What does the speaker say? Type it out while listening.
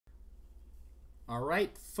All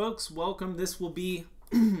right, folks, welcome. This will be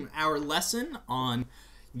our lesson on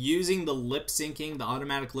using the lip syncing, the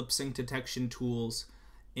automatic lip sync detection tools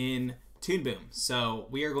in Toon Boom. So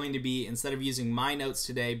we are going to be, instead of using my notes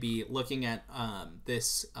today, be looking at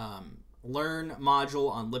this Learn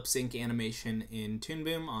module on lip sync animation in Toon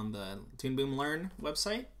Boom on the Toon Boom Learn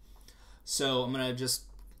website. So I'm going to just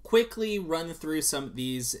quickly run through some of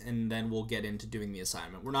these and then we'll get into doing the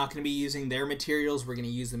assignment. We're not going to be using their materials. We're going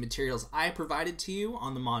to use the materials I provided to you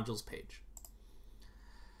on the modules page.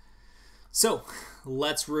 So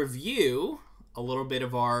let's review a little bit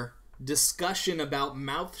of our discussion about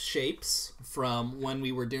mouth shapes from when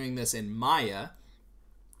we were doing this in Maya.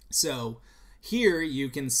 So here you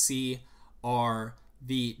can see are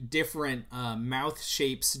the different mouth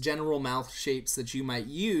shapes, general mouth shapes that you might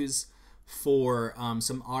use for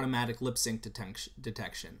some automatic lip sync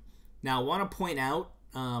detection. Now I want to point out,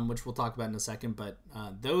 which we'll talk about in a second, but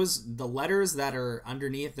the letters that are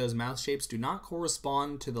underneath those mouth shapes do not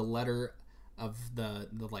correspond to the letter of the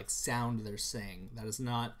like sound they're saying. That is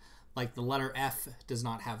not, like the letter F does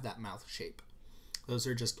not have that mouth shape. Those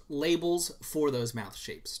are just labels for those mouth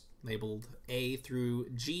shapes, labeled A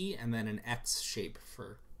through G, and then an X shape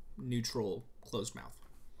for neutral closed mouth.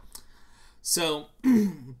 So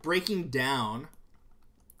breaking down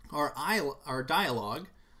our dialogue,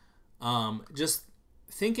 just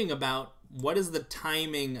thinking about what is the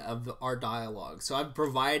timing of our dialogue. So I've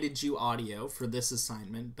provided you audio for this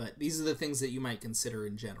assignment, but these are the things that you might consider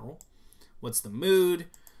in general. What's the mood?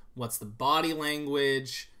 What's the body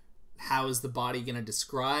language? How is the body going to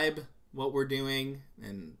describe what we're doing?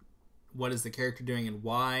 And what is the character doing and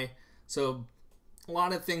why? So a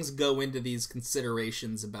lot of things go into these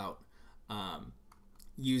considerations about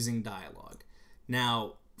using dialogue.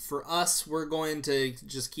 Now, for us, we're going to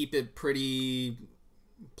just keep it pretty,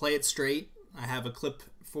 play it straight. I have a clip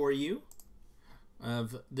for you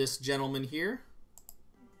of this gentleman here.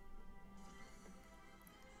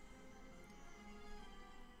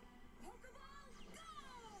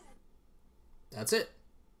 That's it.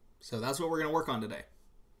 So that's what we're going to work on today.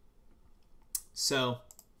 So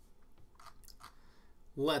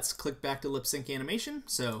let's click back to lip sync animation.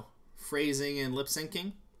 So phrasing and lip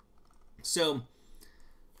syncing. So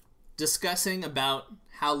discussing about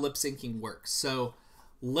how lip syncing works. So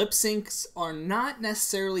lip syncs are not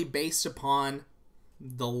necessarily based upon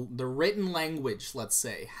the written language, let's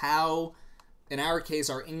say. How, in our case,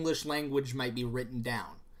 our English language might be written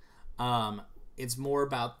down. It's more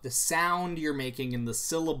about the sound you're making and the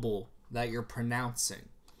syllable that you're pronouncing.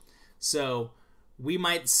 So we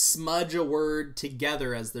might smudge a word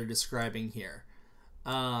together as they're describing here.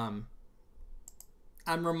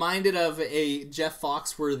 I'm reminded of a Jeff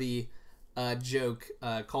Foxworthy joke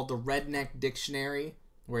called the Redneck Dictionary,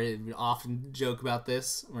 where he would often joke about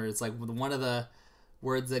this, where it's like one of the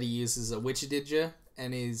words that he uses, a witchy did ya,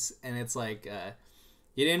 and it's like,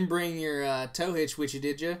 you didn't bring your toe hitch, witchy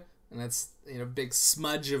did ya, and it's, you know, big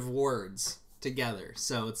smudge of words together.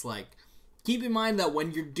 So it's like, keep in mind that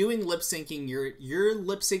when you're doing lip syncing, you're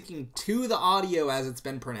lip syncing to the audio as it's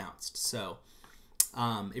been pronounced. So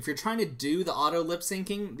if you're trying to do the auto lip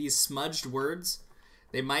syncing, these smudged words,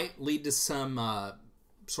 they might lead to some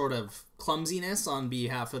sort of clumsiness on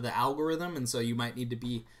behalf of the algorithm, and so you might need to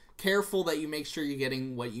be careful that you make sure you're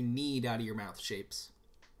getting what you need out of your mouth shapes.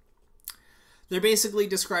 They're basically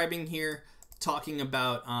describing here, talking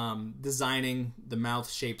about designing the mouth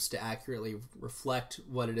shapes to accurately reflect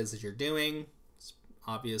what it is that you're doing. It's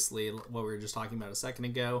obviously what we were just talking about a second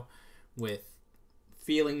ago, with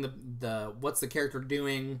feeling the what's the character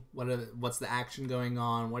doing, what's the action going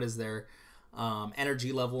on, what is their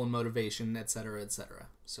energy level and motivation, etc., etc.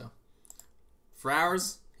 So for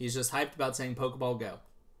ours, he's just hyped about saying Pokeball go.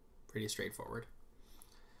 Pretty straightforward.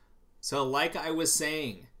 So like I was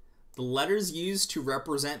saying, the letters used to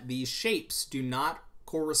represent these shapes do not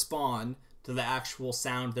correspond to the actual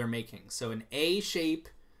sound they're making. So an A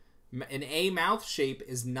mouth shape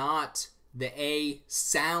is not the A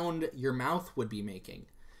sound your mouth would be making.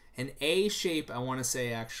 An A shape, I want to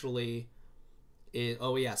say actually,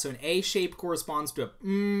 oh yeah, so an A shape corresponds to a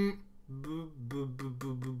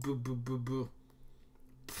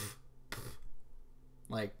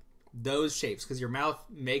like those shapes, because your mouth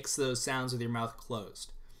makes those sounds with your mouth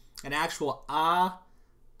closed. An actual ah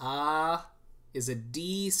is a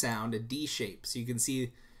D sound, a D shape. So you can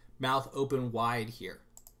see mouth open wide here.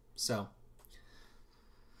 So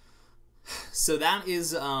that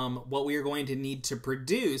is what we are going to need to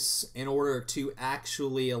produce in order to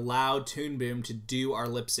actually allow Toon Boom to do our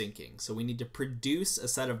lip syncing. So we need to produce a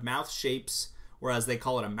set of mouth shapes, or as they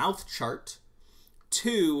call it, a mouth chart,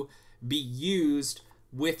 to be used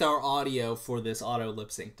with our audio for this auto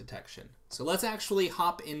lip sync detection. So let's actually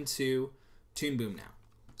hop into Toon Boom now.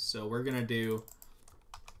 So we're gonna do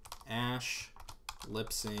Ash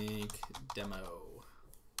lip sync demo.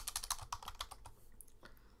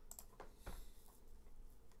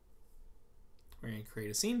 We're gonna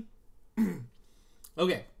create a scene.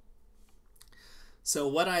 Okay. So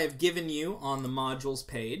what I have given you on the modules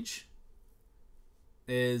page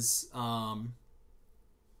is, hold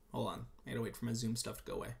on, I gotta wait for my Zoom stuff to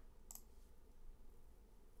go away.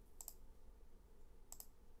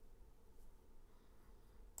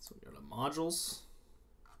 So we go to modules.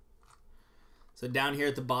 So down here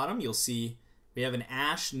at the bottom, you'll see we have an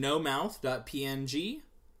Ash no mouth.png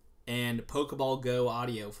and Pokeball Go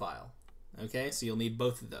audio file. Okay, so you'll need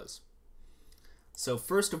both of those. So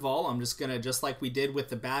first of all, I'm just gonna, just like we did with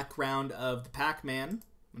the background of the Pac-Man,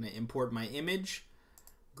 I'm gonna import my image,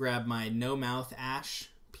 grab my no mouth Ash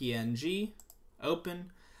PNG,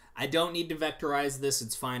 open. I don't need to vectorize this,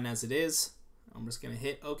 it's fine as it is. I'm just gonna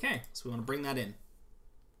hit OK. So we wanna bring that in.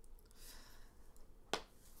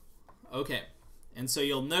 Okay, and so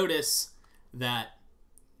you'll notice that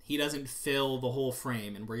he doesn't fill the whole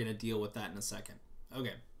frame, and we're gonna deal with that in a second.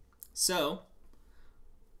 Okay, so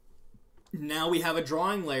now we have a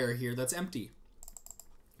drawing layer here that's empty.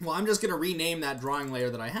 Well, I'm just gonna rename that drawing layer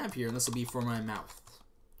that I have here, and this will be for my mouth.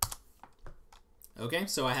 Okay,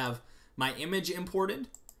 so I have my image imported,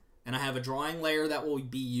 and I have a drawing layer that will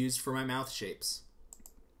be used for my mouth shapes.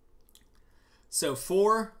 So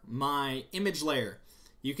for my image layer,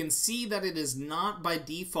 you can see that it is not by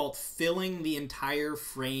default filling the entire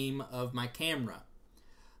frame of my camera.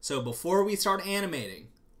 So before we start animating,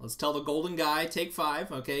 let's tell the golden guy, take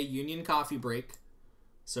 5, okay, union coffee break.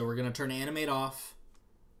 So we're gonna turn animate off.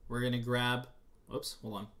 We're gonna grab, whoops,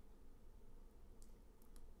 hold on.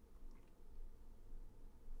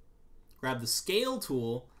 Grab the scale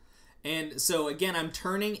tool. And so again, I'm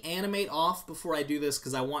turning animate off before I do this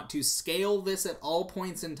because I want to scale this at all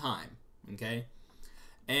points in time, okay?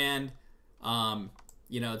 And,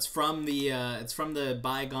 you know, it's from the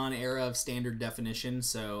bygone era of standard definition,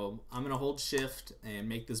 so I'm going to hold shift and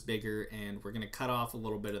make this bigger, and we're going to cut off a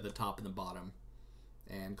little bit of the top and the bottom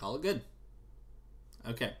and call it good.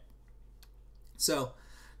 Okay. So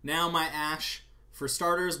now my Ash, for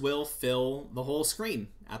starters, will fill the whole screen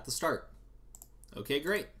at the start. Okay,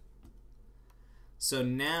 great. So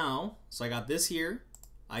now, so I got this here.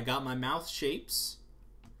 I got my mouth shapes.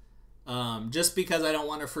 Just because I don't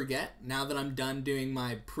want to forget, now that I'm done doing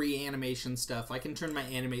my pre-animation stuff, I can turn my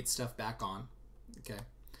animate stuff back on. Okay.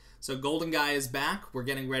 So golden guy is back. We're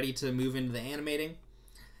getting ready to move into the animating.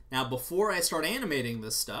 Now, before I start animating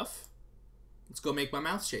this stuff, let's go make my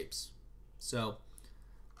mouth shapes. So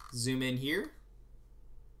zoom in here.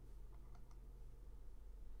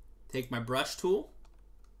 Take my brush tool.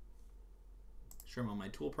 Show them on my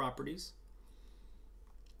tool properties.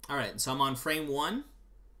 All right, so I'm on frame 1.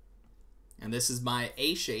 And this is my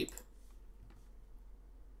A shape.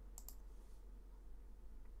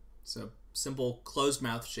 So simple closed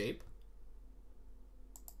mouth shape.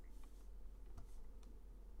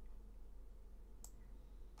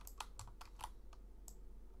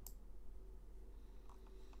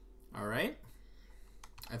 All right.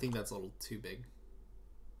 I think that's a little too big.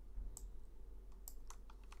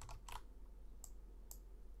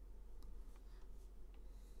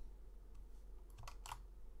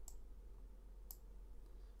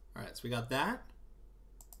 All right, so we got that.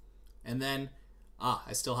 And then,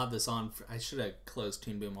 I still have this on. I should have closed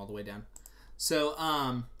Toon Boom all the way down. So,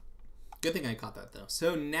 good thing I caught that though.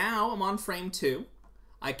 So now I'm on frame 2.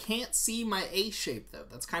 I can't see my A shape though.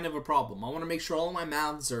 That's kind of a problem. I want to make sure all of my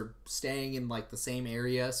mouths are staying in like the same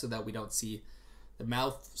area so that we don't see the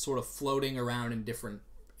mouth sort of floating around in different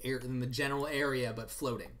in the general area, but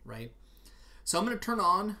floating, right? So I'm going to turn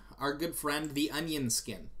on our good friend, the onion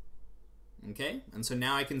skin. Okay, and so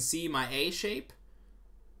now I can see my A shape,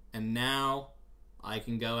 and now I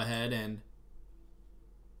can go ahead and,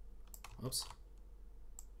 oops.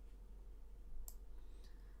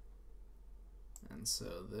 And so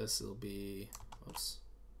this will be, oops.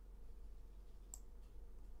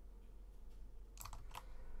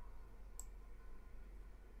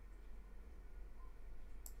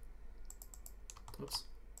 Oops.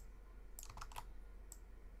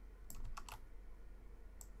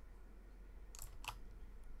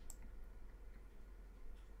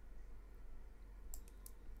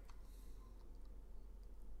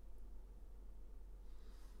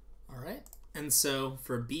 And so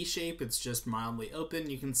for B shape, it's just mildly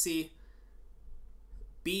open. You can see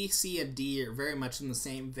B, C, and D are very much in the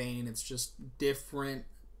same vein. It's just different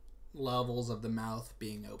levels of the mouth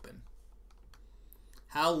being open.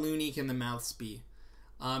 How loony can the mouths be?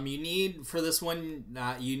 You need, for this one,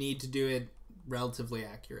 you need to do it relatively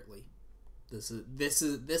accurately. This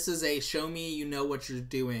is a show me you know what you're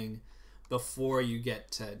doing before you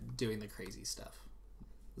get to doing the crazy stuff.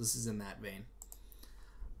 This is in that vein.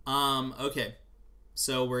 Okay.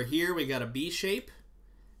 So we're here, we got a B shape.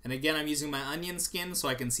 And again, I'm using my onion skin so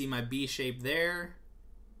I can see my B shape there.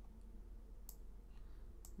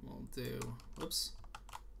 We'll do, whoops,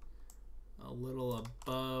 a little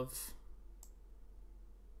above.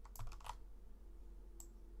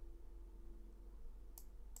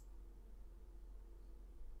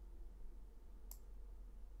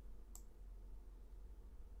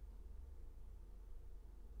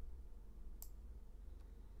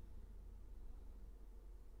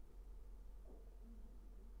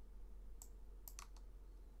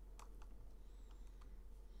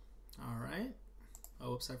 All right.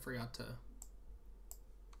 Oh, oops, I forgot to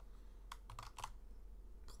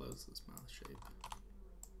close this mouth shape.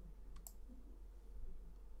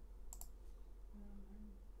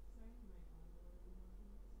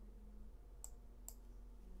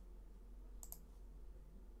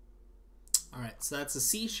 All right, so that's a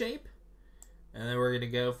C shape. And then we're going to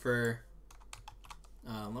go for,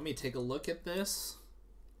 let me take a look at this.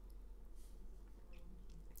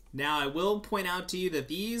 Now, I will point out to you that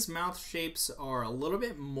these mouth shapes are a little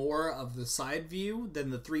bit more of the side view than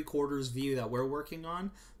the 3/4 view that we're working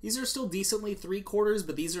on. These are still decently 3/4,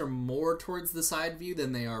 but these are more towards the side view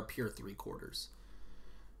than they are pure 3/4.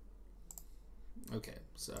 Okay,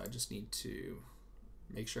 so I just need to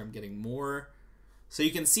make sure I'm getting more. So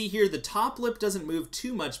you can see here the top lip doesn't move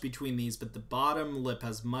too much between these, but the bottom lip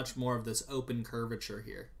has much more of this open curvature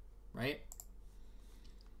here, right?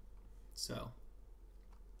 So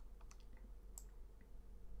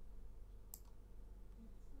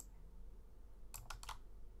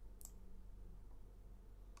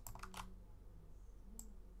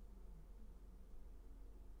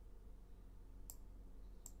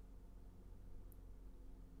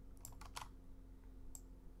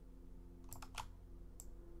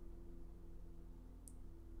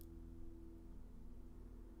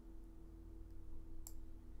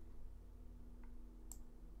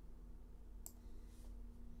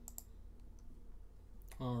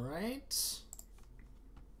all right.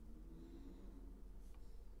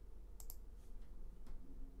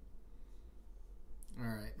 All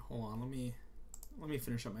right, hold on. Let me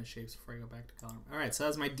finish up my shapes before I go back to color. All right, so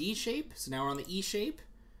that's my D shape. So now we're on the E shape.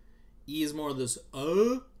 E is more of this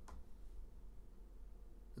O.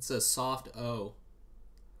 It's a soft O.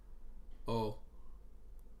 O.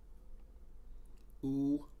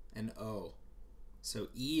 Oo and O. So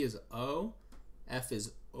E is O, F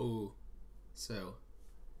is O. So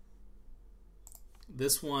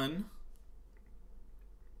this one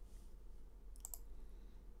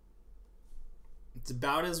it's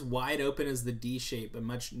about as wide open as the D shape, but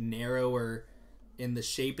much narrower in the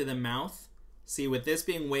shape of the mouth. See, with this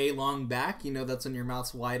being way long back, you know that's when your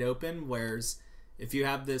mouth's wide open, whereas if you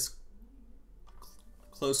have this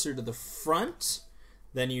closer to the front,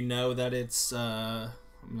 then you know that it's, I'm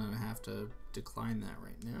going to have to decline that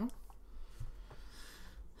right now.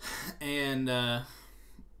 And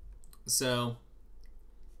so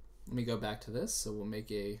let me go back to this. So we'll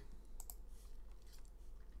make a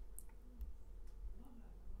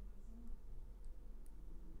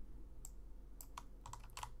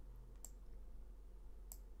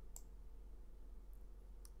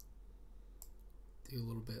do a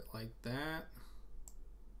little bit like that.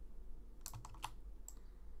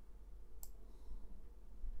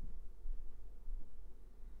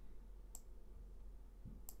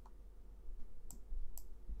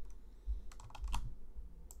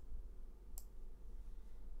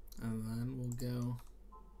 And then we'll go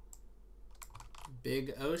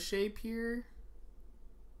big O shape here.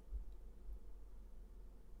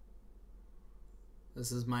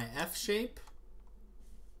 This is my F shape.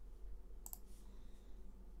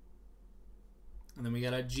 And then we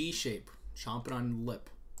got a G shape, chomping on lip.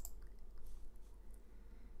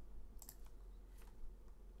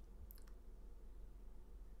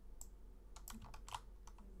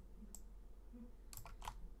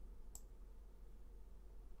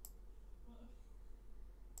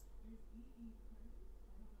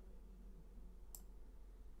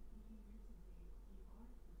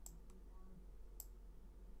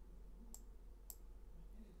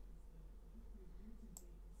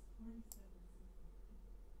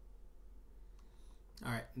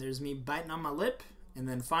 All right, there's me biting on my lip. And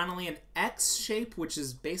then finally an X shape, which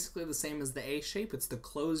is basically the same as the A shape. It's the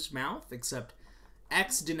closed mouth, except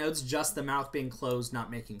X denotes just the mouth being closed, not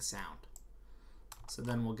making sound. So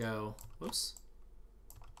then we'll go, whoops.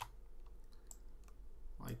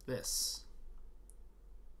 like this.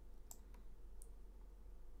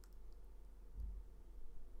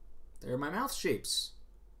 There are my mouth shapes.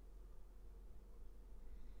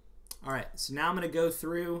 All right, so now I'm going to go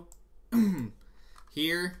through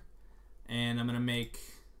here, and I'm going to make,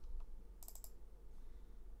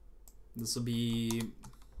 this will be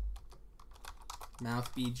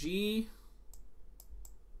mouth BG.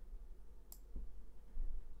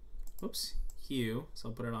 Oops, hue. So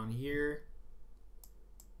I'll put it on here.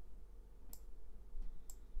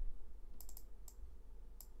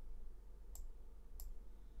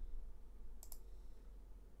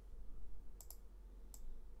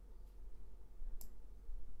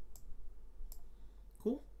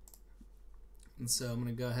 Cool. And so I'm going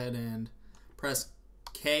to go ahead and press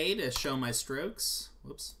K to show my strokes.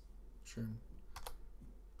 Whoops. Sure.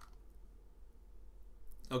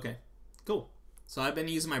 Okay, cool. So I've been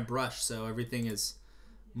using my brush, so everything is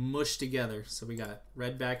mushed together. So we got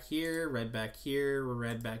red back here, red back here,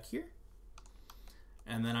 red back here.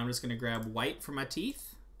 And then I'm just going to grab white for my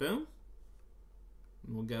teeth. Boom.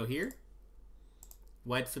 And we'll go here.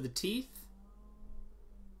 White for the teeth.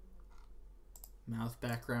 Mouth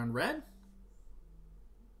background red.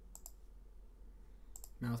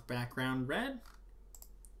 Mouth background red.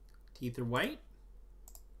 Teeth are white.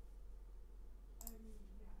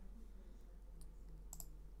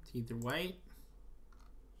 Teeth are white.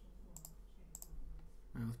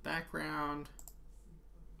 Mouth background.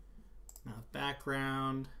 Mouth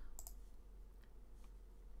background.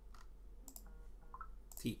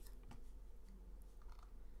 Teeth.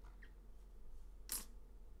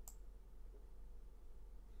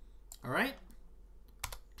 All right.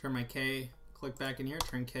 Turn my K, click back in here,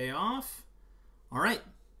 turn K off. All right.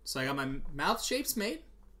 So I got my mouth shapes made.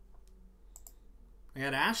 I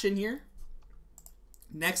got Ash in here.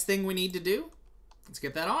 Next thing we need to do, let's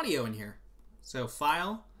get that audio in here. So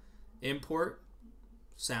File, Import,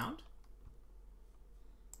 Sound.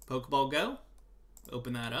 Pokeball Go.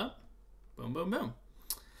 Open that up. Boom, boom, boom.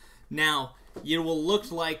 Now, it will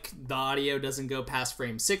look like the audio doesn't go past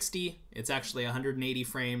frame 60. It's actually 180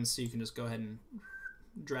 frames, so you can just go ahead and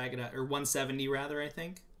drag it out, or 170 rather, I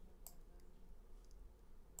think.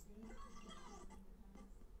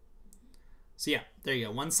 So yeah, there you go,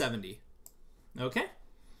 170. Okay.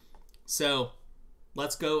 So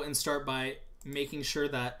let's go and start by making sure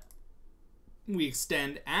that we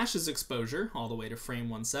extend Ash's exposure all the way to frame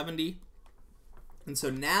 170. And so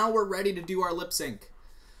now we're ready to do our lip sync.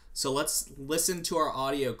 So let's listen to our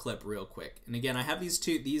audio clip real quick. And again, I have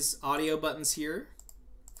these audio buttons here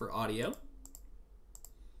for audio.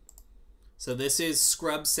 So this is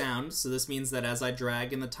scrub sound. So this means that as I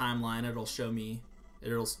drag in the timeline, it'll show me,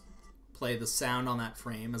 it'll play the sound on that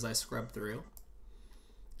frame as I scrub through.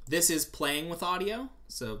 This is playing with audio,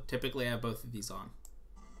 so typically I have both of these on.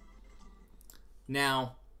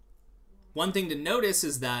 Now, one thing to notice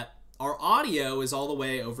is that our audio is all the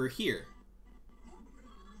way over here.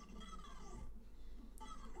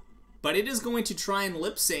 But it is going to try and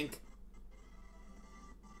lip sync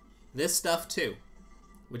this stuff too,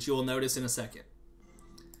 which you will notice in a second.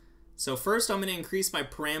 So first I'm going to increase my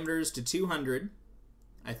parameters to 200.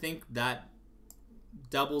 I think that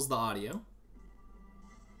doubles the audio.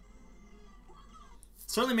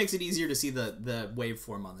 Certainly makes it easier to see the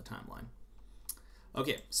waveform on the timeline.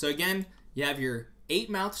 Okay, so again, you have your 8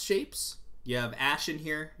 mouth shapes, you have Ash in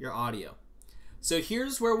here, your audio. So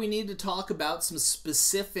here's where we need to talk about some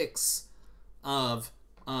specifics of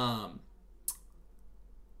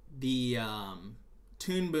the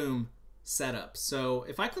Toon Boom setup. So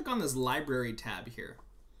if I click on this library tab here,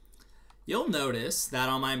 you'll notice that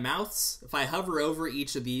on my mouths, if I hover over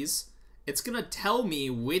each of these, it's going to tell me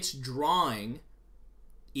which drawing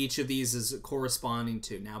each of these is corresponding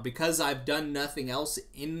to. Now, because I've done nothing else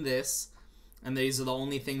in this, and these are the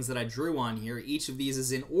only things that I drew on here, each of these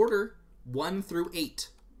is in order 1 through 8,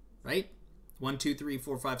 right? 1, 2, 3,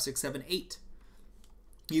 4, 5, 6, 7, 8.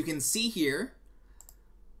 You can see here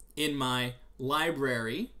in my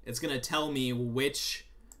library, it's going to tell me which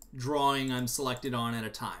drawing I'm selected on at a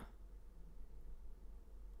time.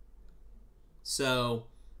 So,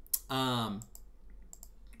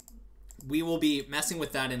 we will be messing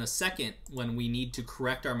with that in a second when we need to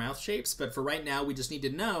correct our mouth shapes, but for right now, we just need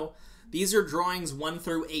to know these are drawings 1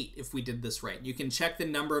 through 8 if we did this right. You can check the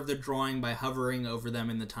number of the drawing by hovering over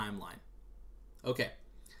them in the timeline. Okay,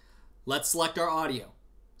 let's select our audio.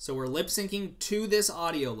 So we're lip syncing to this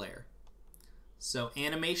audio layer. So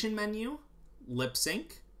animation menu, lip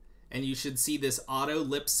sync, and you should see this auto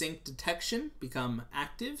lip sync detection become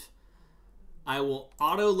active. I will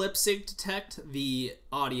auto lip sync detect the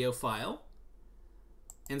audio file,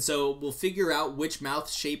 And so we'll figure out which mouth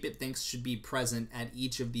shape it thinks should be present at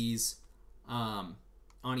each of these on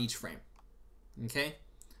each frame. Okay?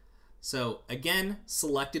 So again,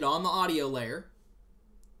 selected on the audio layer,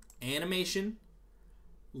 animation,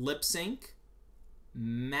 lip sync,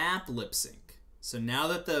 map lip sync. So now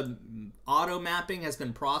that the auto mapping has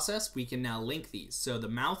been processed, we can now link these. So the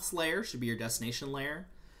mouths layer should be your destination layer.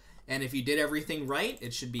 And if you did everything right,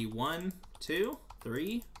 it should be 1, 2,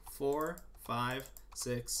 3, 4, 5,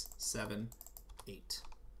 6, 7, 8.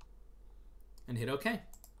 And hit OK.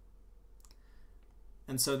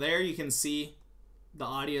 And so there you can see the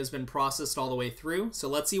audio has been processed all the way through. So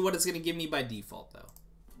let's see what it's going to give me by default, though.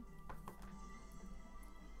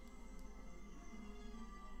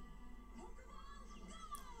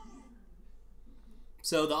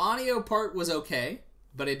 So the audio part was okay,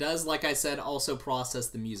 but it does, like I said, also process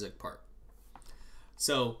the music part.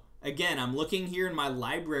 So again, I'm looking here in my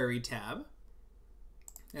library tab,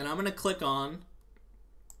 and I'm going to click on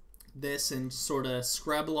this and sort of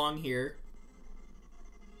scrub along here.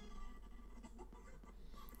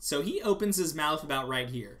 So he opens his mouth about right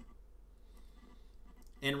here.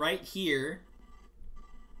 And right here,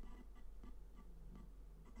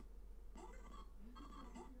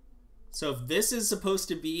 so if this is supposed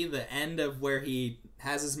to be the end of where he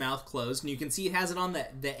has his mouth closed, and you can see it has it on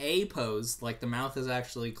the A pose, like the mouth is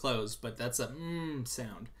actually closed, but that's a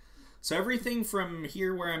sound. So everything from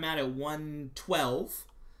here where I'm at 112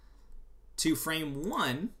 to frame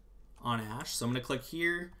 1 on Ash, so I'm going to click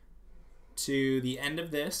here to the end of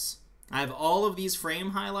this. I have all of these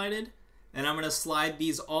frame highlighted, and I'm going to slide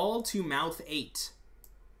these all to mouth 8.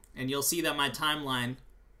 And you'll see that my timeline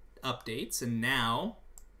updates, and now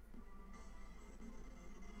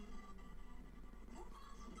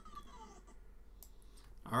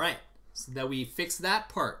alright, so that we fixed that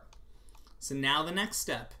part. So now the next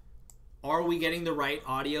step. Are we getting the right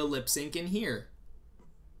audio lip sync in here?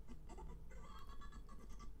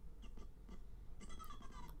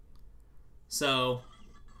 So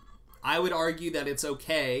I would argue that it's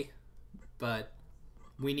okay, but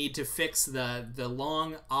we need to fix the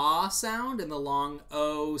long ah sound and the long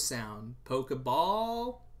o sound.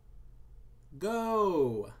 Pokeball,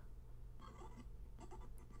 go!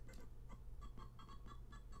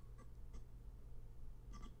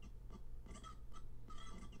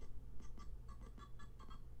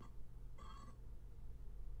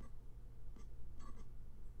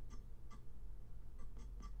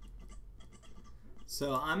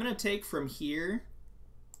 So I'm going to take from here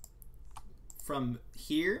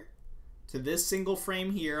to this single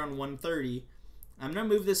frame here on 130. I'm going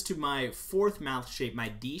to move this to my fourth mouth shape, my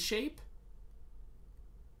D shape.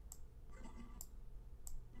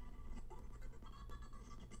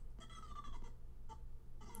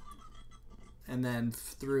 And then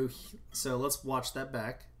through, so let's watch that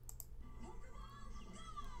back.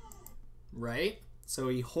 Right? So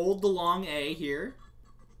we hold the long A here.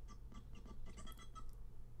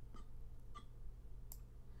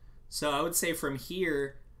 So I would say from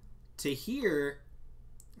here to here,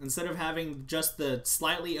 instead of having just the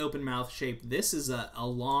slightly open mouth shape, this is a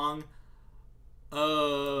long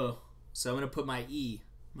O. So I'm going to put my E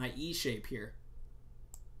shape here.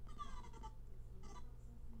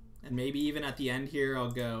 And maybe even at the end here, I'll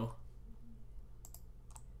go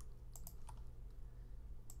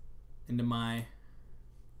into my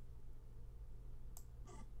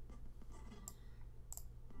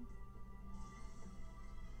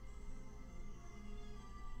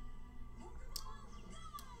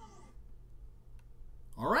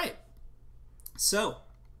all right, so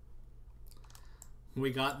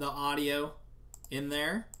we got the audio in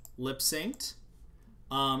there, lip synced.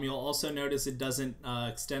 You'll also notice it doesn't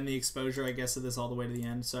extend the exposure, I guess, of this all the way to the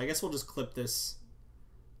end. So I guess we'll just clip this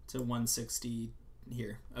to 160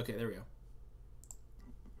 here. Okay, there we go.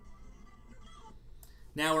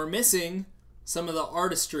 Now we're missing some of the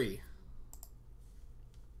artistry.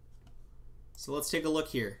 So let's take a look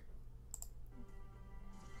here.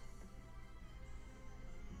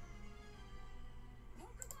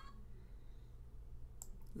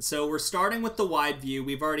 So we're starting with the wide view.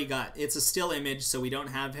 We've already got, it's a still image, so we don't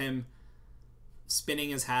have him spinning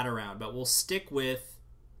his hat around. But we'll stick with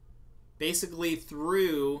basically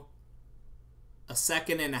through a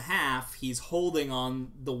second and a half, he's holding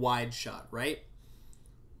on the wide shot, right?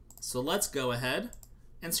 So let's go ahead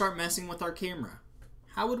and start messing with our camera.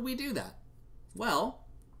 How would we do that? Well,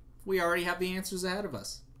 we already have the answers ahead of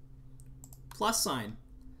us. Plus sign.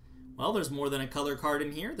 Well, there's more than a color card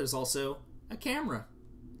in here. There's also a camera.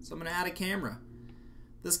 So I'm going to add a camera.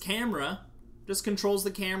 This camera just controls the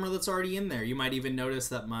camera that's already in there. You might even notice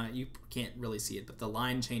that you can't really see it, but the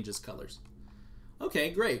line changes colors.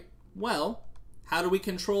 Okay, great. Well, how do we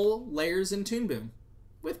control layers in Toon Boom?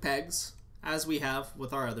 With pegs, as we have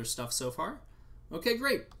with our other stuff so far. Okay,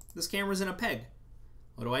 great. This camera's in a peg.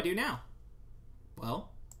 What do I do now?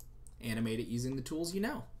 Well, animate it using the tools you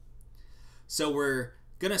know. So we're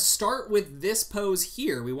going to start with this pose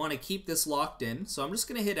here. We want to keep this locked in. So I'm just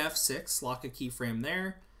going to hit F6, lock a keyframe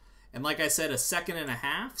there. And like I said, 1.5 seconds,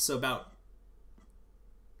 so about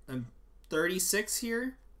 36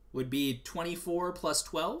 here would be 24 plus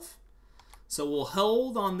 12. So we'll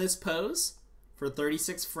hold on this pose for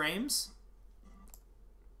 36 frames.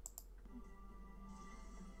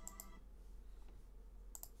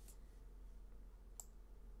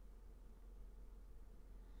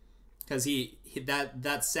 Because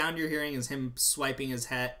that sound you're hearing is him swiping his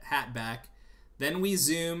hat back. Then we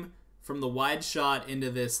zoom from the wide shot into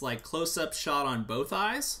this like close-up shot on both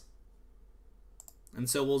eyes. And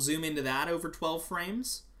so we'll zoom into that over 12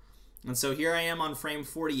 frames. And so here I am on frame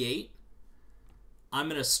 48. I'm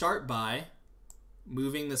going to start by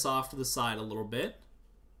moving this off to the side a little bit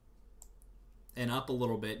and up a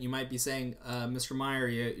little bit. You might be saying, Mr. Meyer,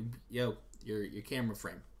 your camera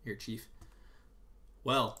frame here, Chief.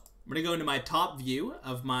 Well, I'm going to go into my top view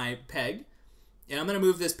of my peg, and I'm going to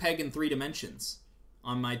move this peg in 3 dimensions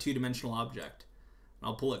on my 2-dimensional object.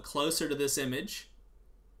 I'll pull it closer to this image.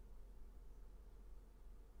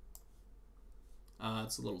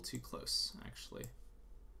 It's a little too close, actually.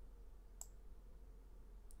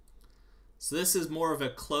 So this is more of a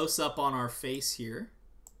close-up on our face here.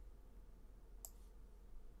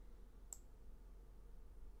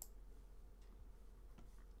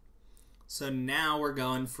 So now we're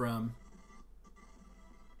going from...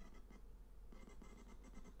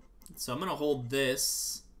 So I'm going to hold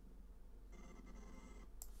this.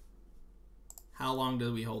 How long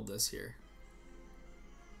do we hold this here?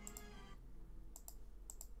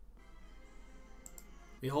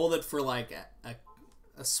 We hold it for like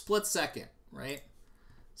a split second, right?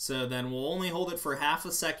 So then we'll only hold it for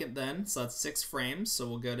 0.5 seconds then. So that's 6 frames. So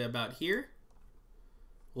we'll go to about here.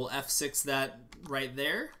 We'll F6 that right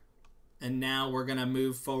there. And now we're going to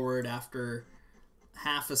move forward after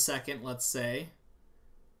 0.5 seconds, let's say.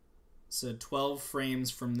 So 12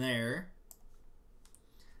 frames from there.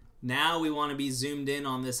 Now we want to be zoomed in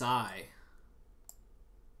on this eye.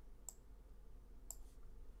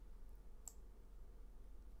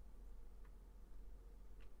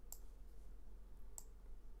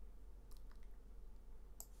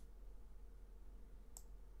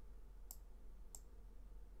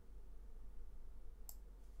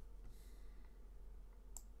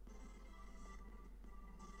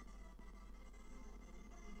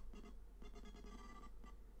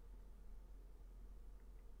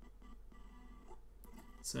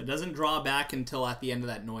 So it doesn't draw back until at the end of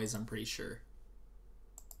that noise, I'm pretty sure.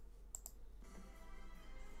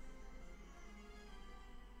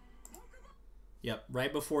 Yep,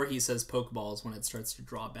 right before he says Pokeball is when it starts to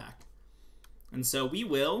draw back. And so we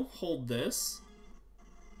will hold this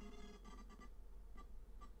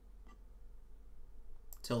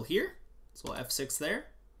till here. So we'll F6 there.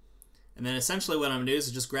 And then essentially what I'm going to do is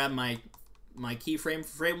just grab my keyframe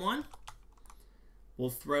for frame 1. We'll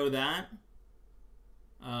throw that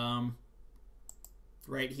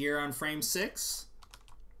right here on frame 6.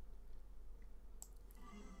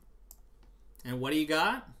 And what do you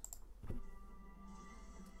got?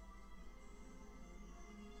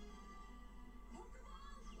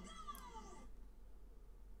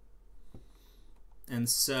 And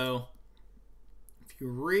so if you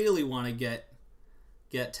really want to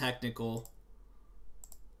get technical,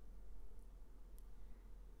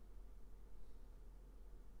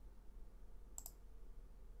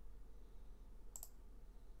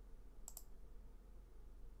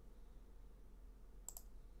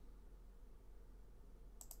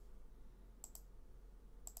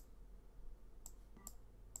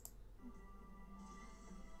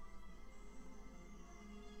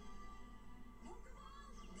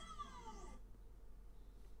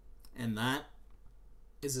 and that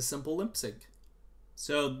is a simple lip sync.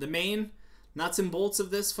 So the main nuts and bolts of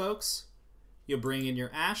this, folks, you'll bring in your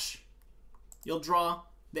ash, you'll draw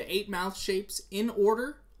the 8 mouth shapes in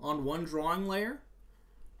order on one drawing layer,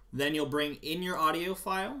 then you'll bring in your audio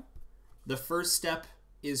file. The first step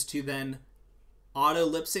is to then auto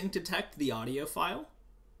lip sync detect the audio file,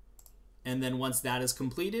 and then once that is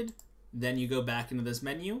completed, then you go back into this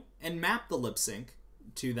menu and map the lip sync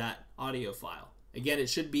to that audio file. Again, it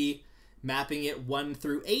should be mapping it 1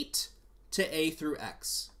 through 8 to A through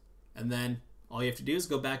X. And then all you have to do is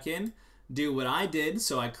go back in, do what I did.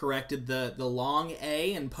 So I corrected the long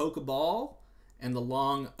A in Pokeball and the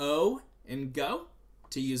long O in Go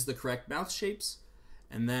to use the correct mouth shapes.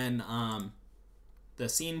 And then the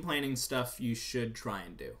scene planning stuff you should try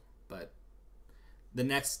and do. But the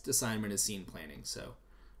next assignment is scene planning. So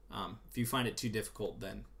if you find it too difficult,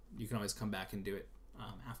 then you can always come back and do it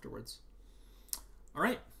afterwards. All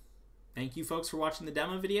right. Thank you folks for watching the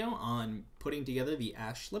demo video on putting together the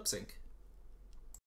Ash lip sync.